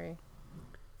 sorry.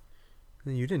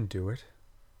 You didn't do it.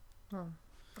 Oh.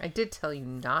 I did tell you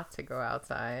not to go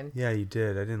outside. Yeah, you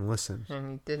did. I didn't listen.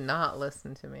 And you did not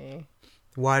listen to me.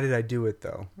 Why did I do it,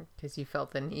 though? Because you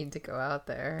felt the need to go out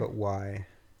there. But why?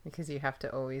 Because you have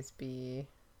to always be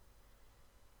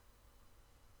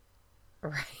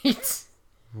right.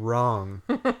 Wrong.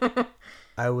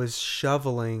 I was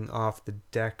shoveling off the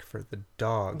deck for the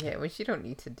dog. Yeah, which you don't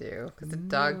need to do, because the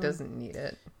dog doesn't need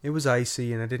it. It was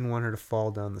icy, and I didn't want her to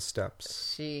fall down the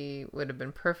steps. She would have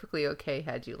been perfectly okay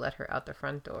had you let her out the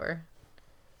front door.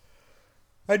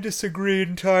 I disagree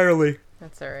entirely.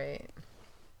 That's alright.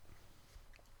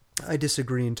 I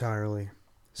disagree entirely.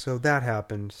 So that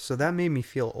happened. So that made me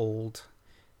feel old.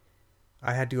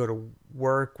 I had to go to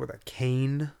work with a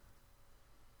cane.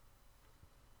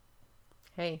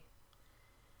 Hey.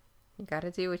 You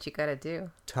gotta do what you gotta do.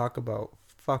 Talk about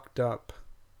fucked up.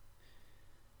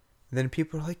 And then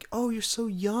people are like, oh, you're so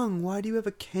young. Why do you have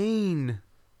a cane?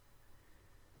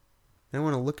 And I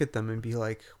want to look at them and be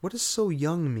like, what does so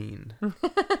young mean?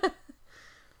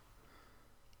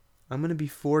 I'm going to be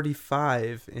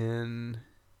 45 in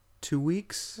 2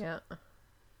 weeks. Yeah.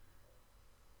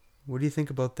 What do you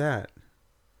think about that?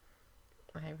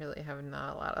 I really have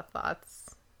not a lot of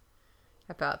thoughts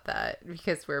about that,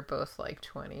 because we're both like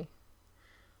 20.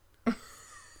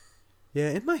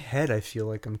 Yeah, in my head, I feel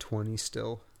like I'm 20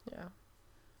 still. Yeah.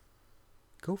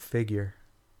 Go figure.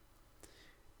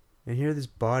 And here this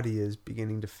body is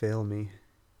beginning to fail me.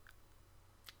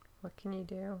 What can you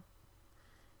do?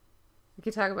 We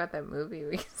could talk about that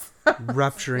movie.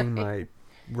 Rupturing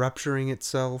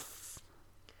itself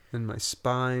in my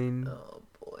spine. Oh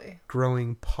boy.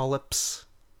 Growing polyps.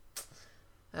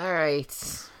 All right.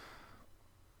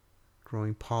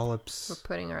 Growing polyps. We're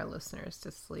putting our listeners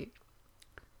to sleep.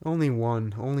 Only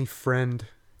one. Only friend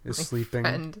is My sleeping.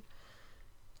 friend.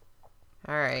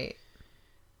 All right.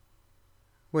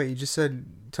 Wait, you just said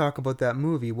talk about that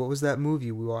movie. What was that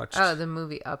movie we watched? Oh, the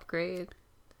movie Upgrade.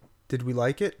 Did we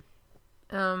like it?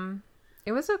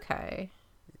 It was okay.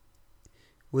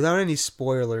 Without any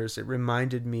spoilers, it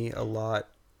reminded me a lot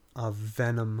of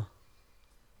Venom.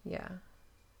 Yeah.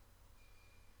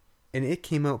 And it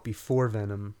came out before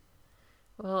Venom.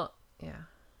 Well, yeah.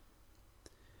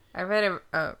 I read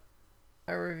a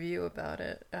review about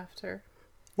it after.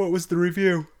 What was the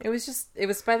review? It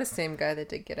was by the same guy that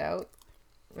did Get Out,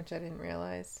 which I didn't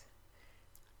realize.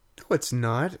 No, it's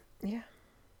not. Yeah.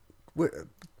 What?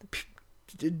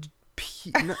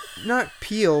 Not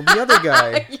Peel, the other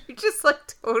guy. You just like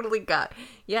totally got.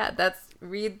 Yeah, that's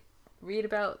read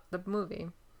about the movie.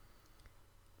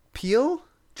 Peel?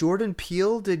 Jordan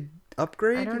Peele did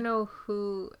Upgrade? I don't know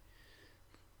who.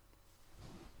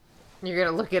 You're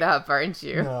gonna look it up, aren't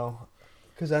you? No,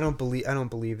 because I don't believe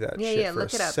that shit for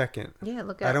look a it up. second. Yeah,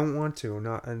 look it up. I don't want to.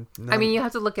 I mean, you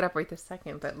have to look it up right this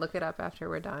second, but look it up after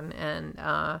we're done,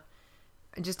 and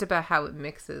just about how it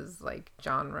mixes like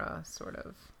genre, sort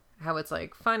of how it's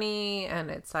like funny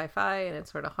and it's sci-fi and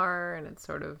it's sort of horror and it's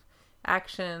sort of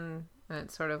action and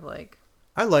it's sort of like.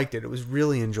 I liked it. It was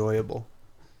really enjoyable.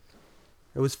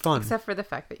 It was fun. Except for the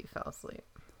fact that you fell asleep.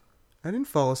 I didn't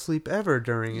fall asleep ever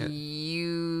during it.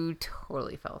 You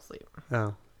totally fell asleep.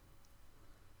 Oh.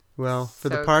 Well, for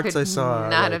So the parts could I saw,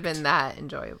 not have been that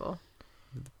enjoyable.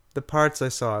 The parts I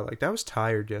saw, I was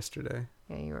tired yesterday.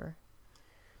 Yeah, you were.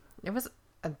 It was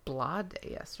a blah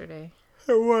day yesterday.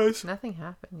 It was. Nothing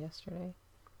happened yesterday.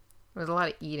 There was a lot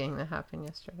of eating that happened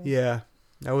yesterday. Yeah.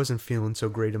 I wasn't feeling so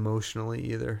great emotionally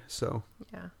either, so.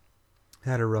 Yeah.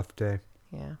 Had a rough day.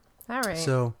 Yeah. All right.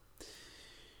 So,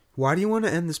 why do you want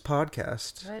to end this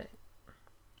podcast? But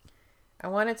I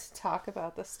wanted to talk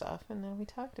about this stuff, and then we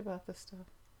talked about this stuff.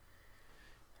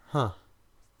 Huh.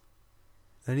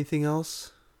 Anything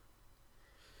else?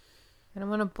 I don't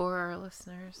want to bore our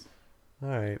listeners. All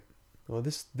right. Well,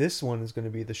 this one is going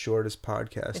to be the shortest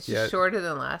podcast It's yet. just shorter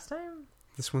than last time?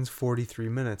 This one's 43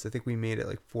 minutes. I think we made it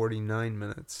like 49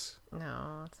 minutes.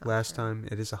 No, it's not Last true. time.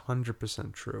 It is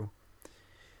 100% true.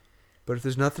 But if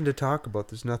there's nothing to talk about,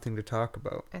 there's nothing to talk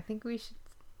about. I think we should.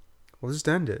 We'll just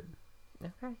end it.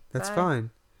 Okay. That's bye.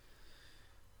 fine.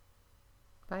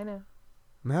 Bye now.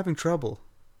 I'm having trouble.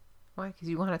 Why? Because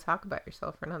you want to talk about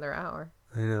yourself for another hour.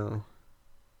 I know.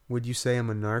 Would you say I'm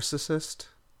a narcissist?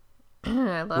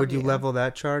 I love Would you level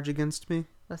that charge against me?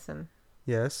 Listen,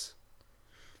 Yes.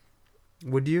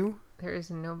 Would you? there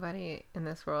is nobody in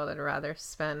this world I'd rather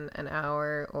spend an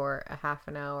hour or a half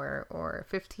an hour or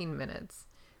 15 minutes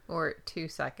or 2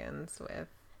 seconds with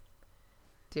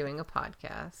doing a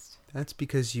podcast. That's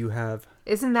because you have...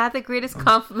 Isn't that the greatest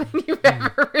compliment you've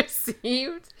ever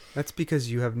received? That's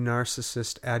because you have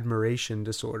narcissist admiration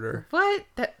disorder. What?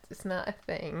 That's not a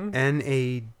thing.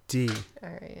 NAD. All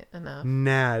right, enough.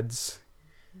 NADS.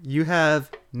 You have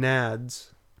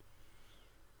NADS.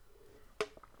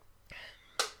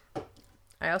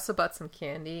 I also bought some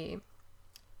candy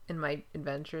in my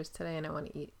adventures today, and I want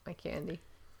to eat my candy.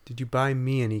 Did you buy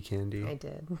me any candy? I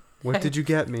did. What did you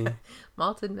get me?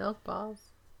 Malted milk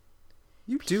balls.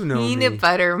 You do know me. Peanut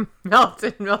butter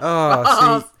melted milk balls.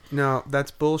 Oh, see, no, that's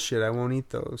bullshit. I won't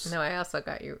eat those. No, I also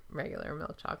got you regular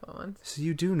milk chocolate ones. So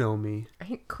you do know me.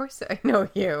 Of course I know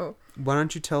you. Why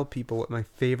don't you tell people what my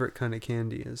favorite kind of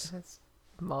candy is? It's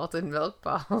malted milk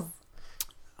balls.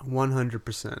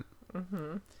 100%.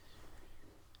 Mm-hmm.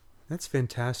 That's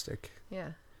fantastic.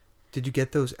 Yeah. Did you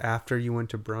get those after you went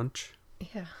to brunch?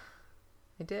 Yeah.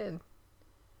 I did.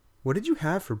 What did you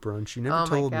have for brunch? You never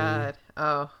told me. Oh, my God. me.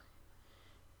 Oh.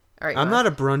 All right. I'm not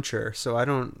a bruncher, so I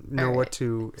don't know what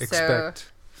to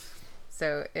expect.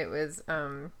 So it was,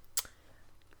 for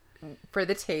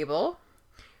the table,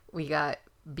 we got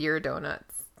beer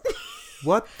donuts.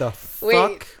 What the fuck?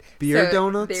 Wait, beer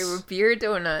donuts? They were beer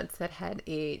donuts that had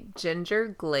a ginger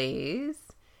glaze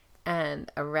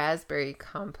and a raspberry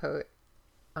compote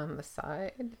on the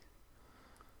side.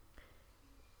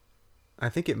 I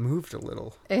think it moved a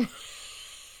little.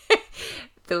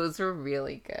 Those were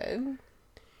really good.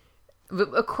 But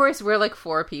of course, we're like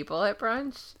 4 people at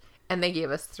brunch, and they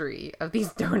gave us 3 of these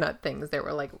donut things. They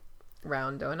were like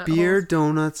round donut Beer holes.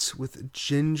 donuts with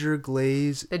ginger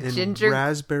glaze and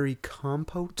raspberry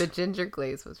compote? The ginger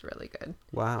glaze was really good.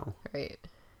 Wow. Right.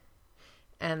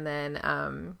 And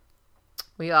then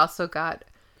we also got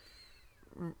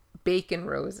bacon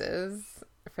roses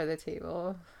for the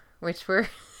table, which were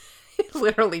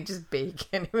literally just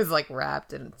bacon. It was like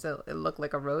wrapped and so it looked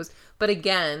like a rose. But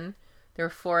again, there were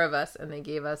 4 of us and they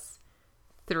gave us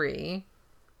 3.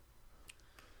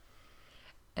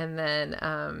 And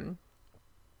then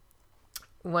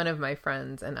one of my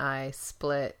friends and I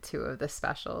split 2 of the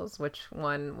specials, which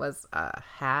one was a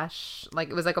hash, like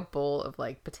it was like a bowl of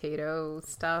like potato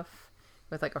stuff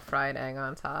with like a fried egg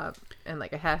on top, and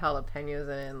like it had jalapenos in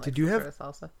it. And, like, did you have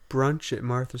sort of salsa. Brunch at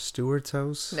Martha Stewart's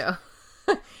house? No.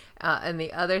 And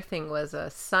the other thing was a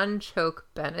sunchoke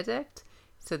Benedict.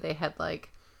 So they had like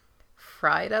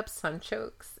fried up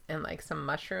sunchokes and like some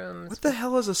mushrooms. What the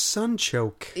hell is a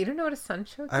sunchoke? You don't know what a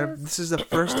sunchoke is? This is the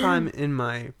first time in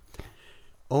my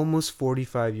almost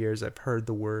 45 years I've heard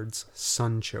the words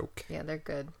sunchoke. Yeah, they're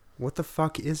good. What the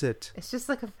fuck is it? It's just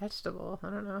like a vegetable. I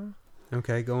don't know.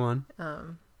 Okay, go on.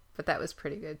 But that was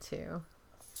pretty good too.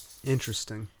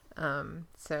 Interesting.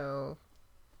 So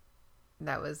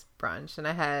that was brunch, and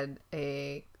I had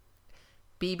a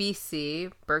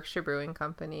BBC Berkshire Brewing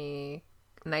Company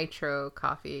Nitro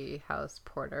Coffee House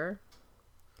Porter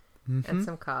and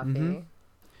some coffee.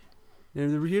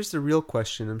 Now, here's the real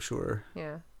question, I'm sure.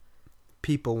 Yeah.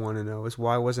 People want to know is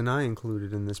why wasn't I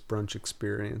included in this brunch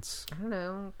experience? I don't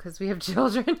know, because we have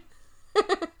children.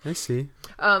 I see.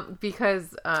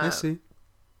 Because I see.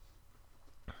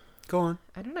 Go on.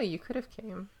 I don't know. You could have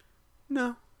came.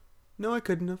 No, I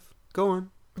couldn't have. Go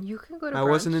on. You can go to. I brunch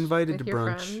wasn't invited to with your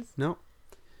brunch. friends. No,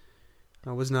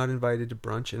 I was not invited to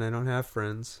brunch, and I don't have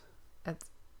friends. That's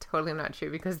totally not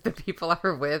true because the people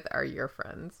I'm with are your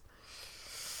friends.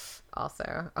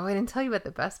 Also, I didn't tell you about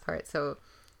the best part. So,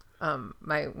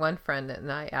 my one friend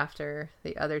and I, after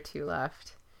the other 2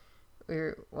 left, we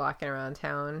were walking around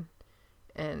town,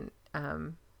 and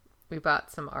we bought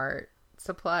some art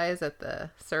supplies at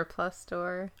the surplus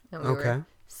store, and we were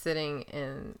sitting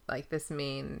in like this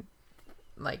main,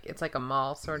 like it's like a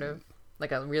mall, sort of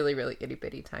like a really really itty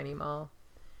bitty tiny mall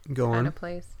kind of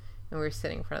place, and we were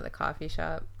sitting in front of the coffee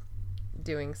shop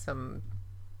doing some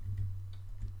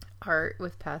art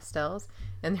with pastels,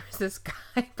 and there was this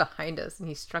guy behind us, and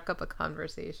he struck up a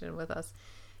conversation with us,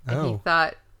 and he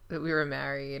thought that we were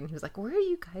married, and he was like, "Where are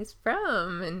you guys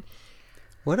from?" And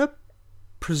what a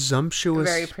presumptuous,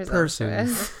 very presumptuous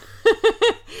person.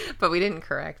 But we didn't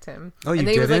correct him. Oh, you and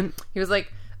then didn't? He was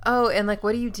like, oh, and like,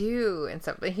 what do you do? And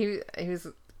stuff. But he was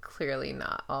clearly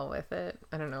not all with it.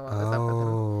 I don't know what was up with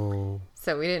him.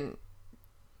 So we didn't.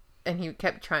 And he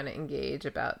kept trying to engage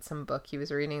about some book he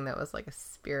was reading that was like a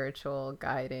spiritual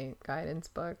guidance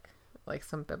book, like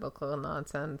some biblical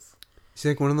nonsense. He's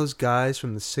like one of those guys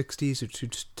from the 60s who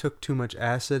took too much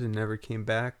acid and never came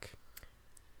back.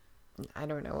 I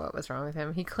don't know what was wrong with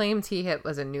him. He claimed he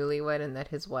was a newlywed and that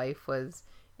his wife was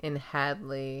in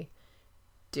Hadley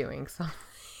doing something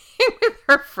with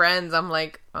her friends. I'm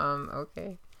like,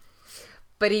 okay.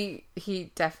 But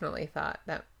he definitely thought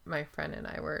that my friend and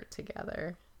I were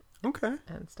together. Okay.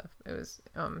 And stuff. It was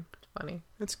funny.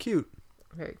 That's cute.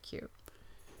 Very cute.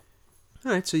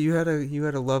 All right, so you had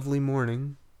a lovely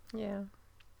morning. Yeah.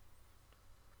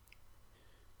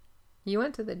 You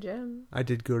went to the gym. I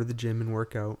did go to the gym and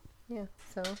work out. Yeah,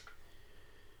 so.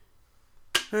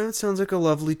 That sounds like a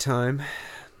lovely time.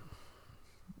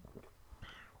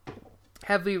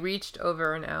 Have we reached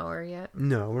over an hour yet?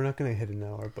 No, we're not going to hit an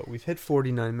hour, but we've hit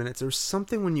 49 minutes. There was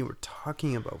something when you were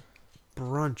talking about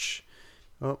brunch.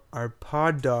 Oh, our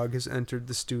pod dog has entered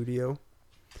the studio.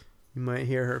 You might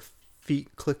hear her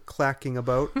feet click-clacking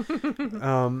about.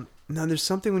 No, there's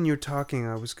something when you were talking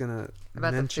I was going to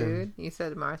mention. About the food? You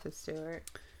said Martha Stewart.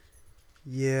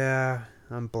 Yeah,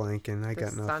 I'm blanking. I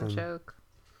got nothing. Sunchoke.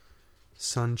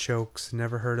 Sunchokes.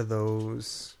 Never heard of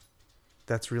those.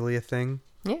 That's really a thing?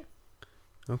 Yeah.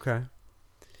 Okay.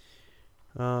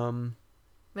 No,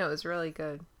 it was really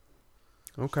good.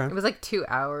 Okay. It was like 2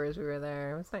 hours we were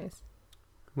there. It was nice.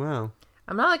 Wow.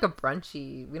 I'm not like a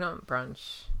brunchy. We don't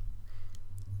brunch.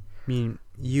 I mean,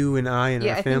 you and I and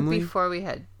our family? I think before we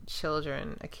had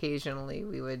children, occasionally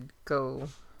we would go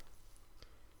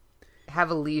have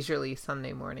a leisurely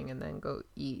Sunday morning and then go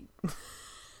eat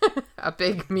a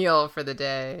big meal for the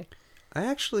day. I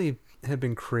actually have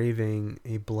been craving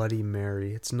a Bloody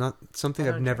Mary. It's not something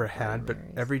I've never had, but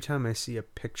every time I see a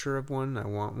picture of one, I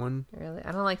want one. Really?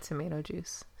 I don't like tomato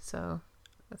juice, so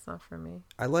that's not for me.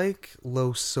 I like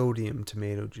low sodium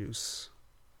tomato juice.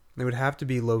 It would have to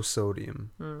be low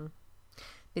sodium.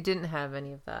 They didn't have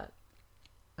any of that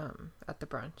at the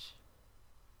brunch.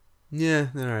 Yeah,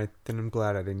 all right. Then I'm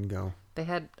glad I didn't go. They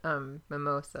had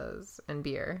mimosas and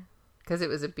beer because it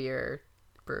was a beer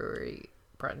brewery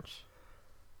brunch.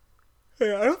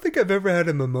 Hey, I don't think I've ever had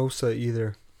a mimosa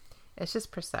either. It's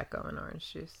just Prosecco and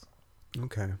orange juice.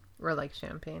 Okay. Or like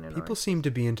champagne and People seem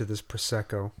to be into this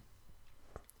Prosecco.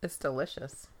 It's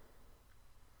delicious.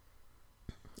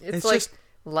 It's like just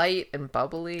light and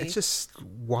bubbly. It's just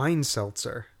wine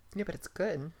seltzer. Yeah, but it's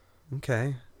good.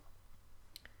 Okay.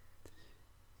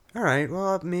 All right.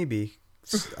 Well, maybe.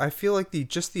 I feel like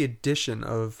the addition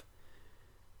of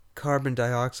carbon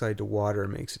dioxide to water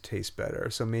makes it taste better.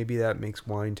 So maybe that makes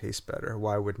wine taste better.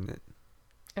 Why wouldn't it?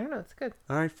 I don't know. It's good.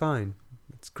 All right, fine.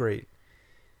 It's great.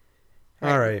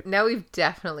 All right. Now we've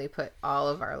definitely put all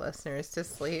of our listeners to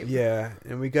sleep. Yeah,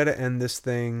 and we got to end this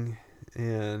thing,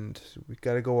 and we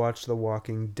got to go watch The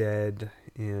Walking Dead,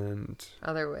 and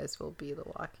otherwise we'll be The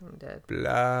Walking Dead.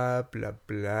 Blah, blah,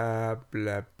 blah,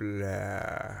 blah,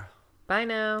 blah. Bye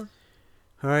now.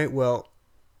 All right, well,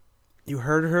 you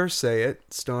heard her say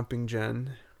it, Stomping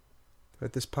Jen,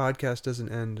 but this podcast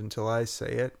doesn't end until I say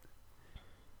it.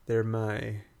 They're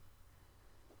my...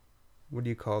 What do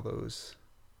you call those?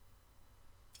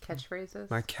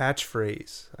 Catchphrases? My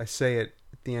catchphrase. I say it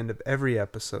at the end of every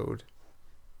episode.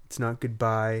 It's not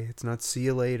goodbye. It's not see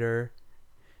you later.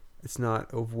 It's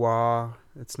not au revoir.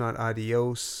 It's not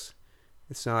adios.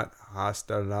 It's not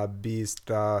hasta la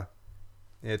vista.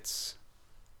 It's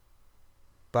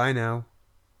bye now.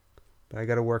 But I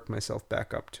got to work myself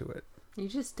back up to it. You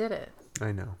just did it.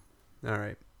 I know. All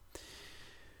right.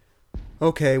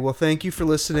 Okay, well, thank you for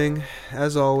listening.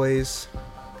 As always,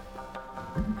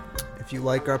 if you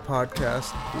like our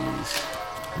podcast,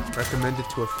 please recommend it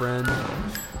to a friend,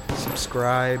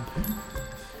 subscribe,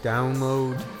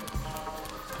 download,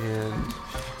 and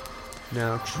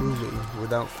now truly,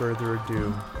 without further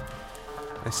ado,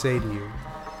 I say to you,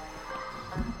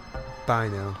 bye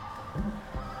now.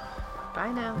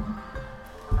 Bye now.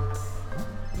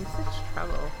 You're such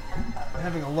trouble. I'm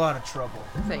having a lot of trouble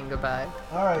saying goodbye.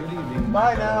 All right. Good evening.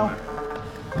 Bye now.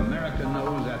 America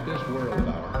knows that this world of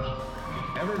ours,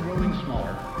 ever growing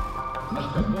smaller,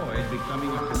 must avoid becoming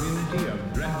a community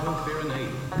of dreadful fear and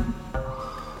hate.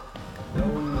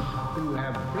 Those who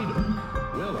have freedom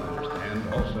will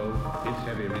understand also its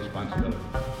heavy responsibility.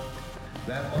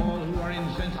 That all who are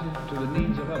insensitive to the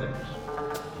needs of others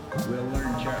will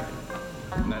learn charity,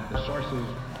 and that the sources,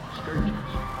 scourges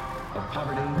of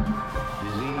poverty,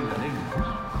 disease, and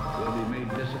ignorance will be made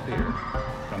disappear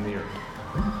from the earth.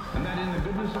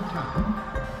 fullness of time,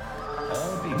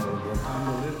 all peoples will come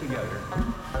to live together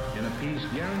in a peace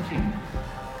guaranteed